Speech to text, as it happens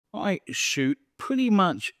I shoot pretty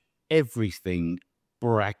much everything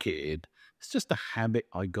bracketed. It's just a habit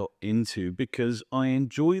I got into because I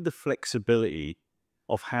enjoy the flexibility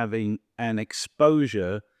of having an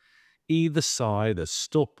exposure either side, a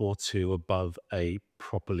stop or two above a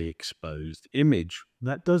properly exposed image.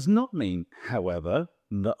 That does not mean, however,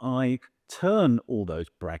 that I turn all those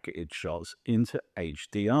bracketed shots into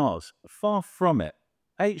HDRs. Far from it.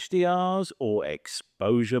 HDRs or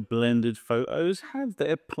exposure blended photos have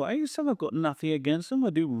their place, and I've got nothing against them.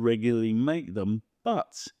 I do regularly make them,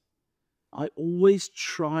 but I always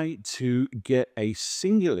try to get a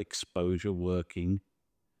single exposure working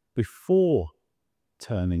before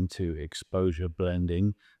turning to exposure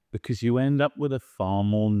blending, because you end up with a far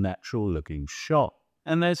more natural looking shot.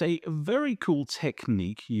 And there's a very cool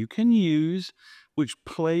technique you can use which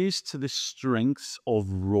plays to the strengths of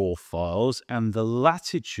raw files and the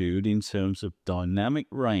latitude in terms of dynamic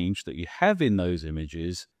range that you have in those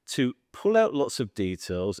images to pull out lots of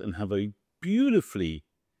details and have a beautifully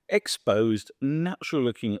exposed, natural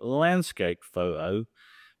looking landscape photo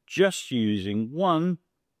just using one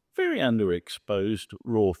very underexposed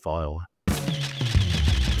raw file.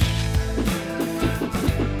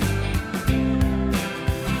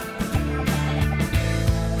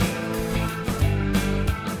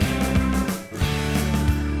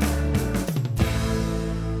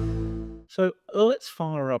 So let's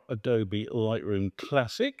fire up Adobe Lightroom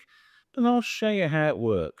Classic and I'll show you how it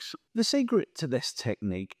works. The secret to this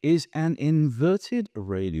technique is an inverted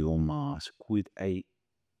radial mask with a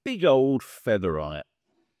big old feather on it.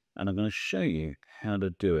 And I'm going to show you how to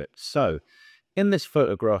do it. So in this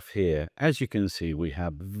photograph here, as you can see, we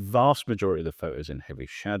have the vast majority of the photos in heavy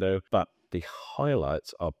shadow, but the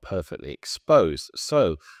highlights are perfectly exposed.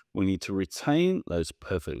 So we need to retain those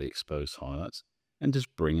perfectly exposed highlights and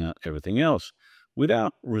just bring out everything else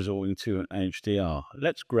without resorting to an HDR.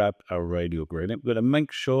 Let's grab our radial gradient. We're going to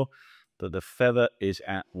make sure that the feather is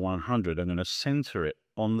at 100. I'm going to center it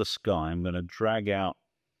on the sky. I'm going to drag out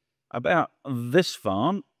about this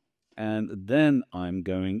far, and then I'm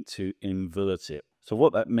going to invert it. So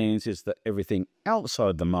what that means is that everything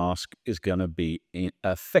outside the mask is going to be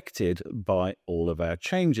affected by all of our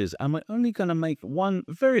changes. And we're only going to make one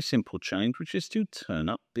very simple change, which is to turn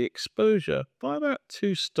up the exposure by about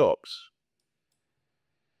 2 stops.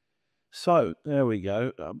 So there we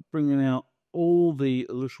go. I'm bringing out all the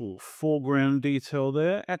little foreground detail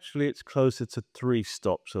there. Actually, it's closer to 3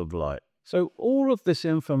 stops of light. So all of this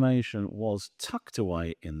information was tucked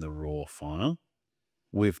away in the raw file.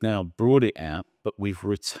 We've now brought it out, but we've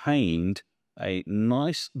retained a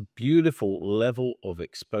nice, beautiful level of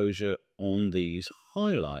exposure on these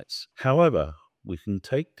highlights. However, we can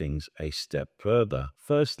take things a step further.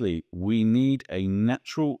 Firstly, we need a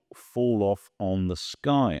natural fall off on the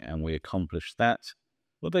sky, and we accomplish that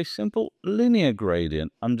with a simple linear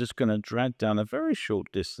gradient. I'm just going to drag down a very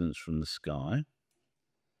short distance from the sky,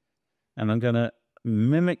 and I'm going to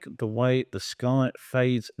mimic the way the sky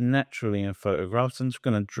fades naturally in photographs. I'm just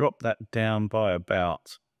going to drop that down by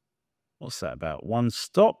about, what's that, about 1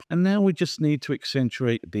 stop. And now we just need to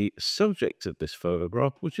accentuate the subject of this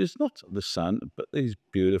photograph, which is not the sun, but these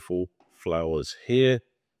beautiful flowers here.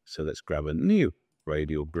 So let's grab a new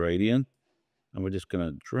radial gradient, and we're just going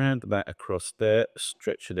to drag that across there,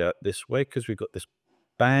 stretch it out this way, because we've got this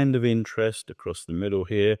band of interest across the middle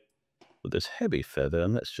here with this heavy feather.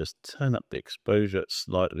 And let's just turn up the exposure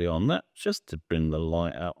slightly on that, just to bring the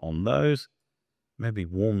light out on those. Maybe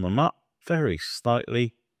warm them up very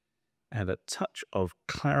slightly. Add a touch of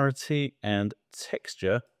clarity and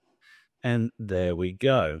texture. And there we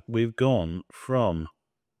go. We've gone from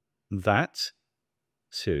that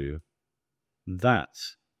to that.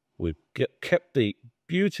 We've kept the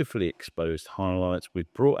beautifully exposed highlights.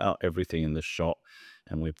 We've brought out everything in the shot,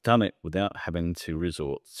 and we've done it without having to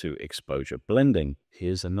resort to exposure blending.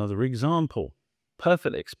 Here's another example.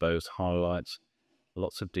 Perfectly exposed highlights,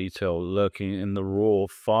 lots of detail lurking in the raw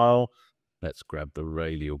file. Let's grab the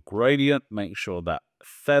radial gradient, make sure that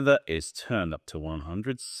feather is turned up to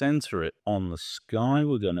 100, center it on the sky.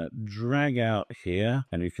 We're going to drag out here,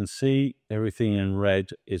 and you can see everything in red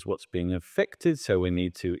is what's being affected. So we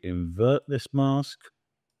need to invert this mask.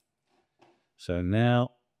 So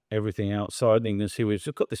now everything outside, you can see we've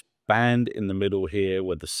just got this band in the middle here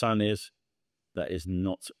where the sun is, that is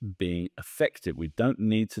not being affected. We don't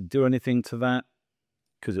need to do anything to that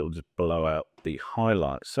because it'll just blow out the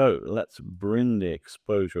highlight. So let's bring the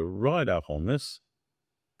exposure right up on this.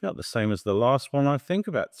 About the same as the last one, I think,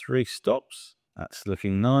 about 3 stops. That's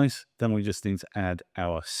looking nice. Then we just need to add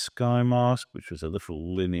our sky mask, which was a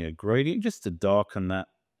little linear gradient, just to darken that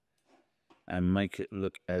and make it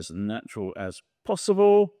look as natural as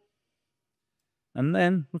possible. And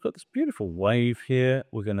then we've got this beautiful wave here.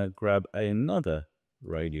 We're going to grab another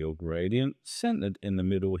radial gradient centered in the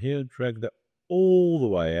middle here, drag that all the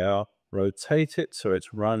way out, rotate it so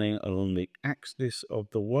it's running along the axis of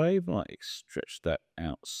the wave, like stretch that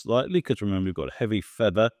out slightly, because remember we've got a heavy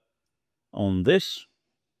feather on this.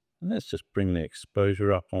 And let's just bring the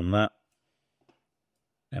exposure up on that.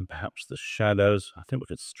 And perhaps the shadows. I think we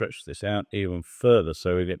could stretch this out even further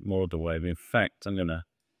so we get more of the wave. In fact, I'm going to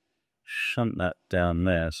shunt that down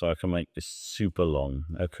there so I can make this super long.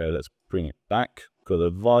 Okay, let's bring it back. Got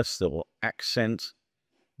a nice little accent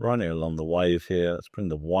running along the wave here. Let's bring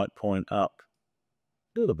the white point up.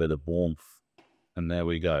 A little bit of warmth. And there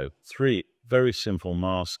we go. 3 very simple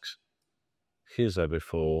masks. Here's our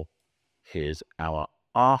before. Here's our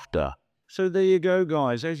after. So there you go,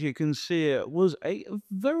 guys. As you can see, it was a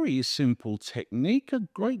very simple technique, a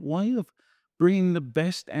great way of bringing the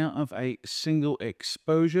best out of a single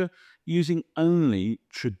exposure using only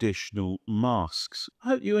traditional masks. I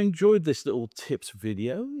hope you enjoyed this little tips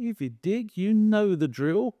video. If you did, you know the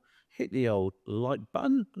drill. Hit the old like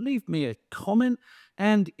button, leave me a comment,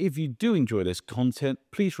 and if you do enjoy this content,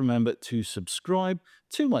 please remember to subscribe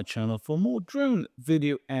to my channel for more drone,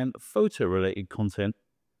 video, and photo related content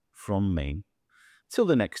from me. Till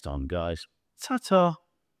the next time, guys. Ta-ta!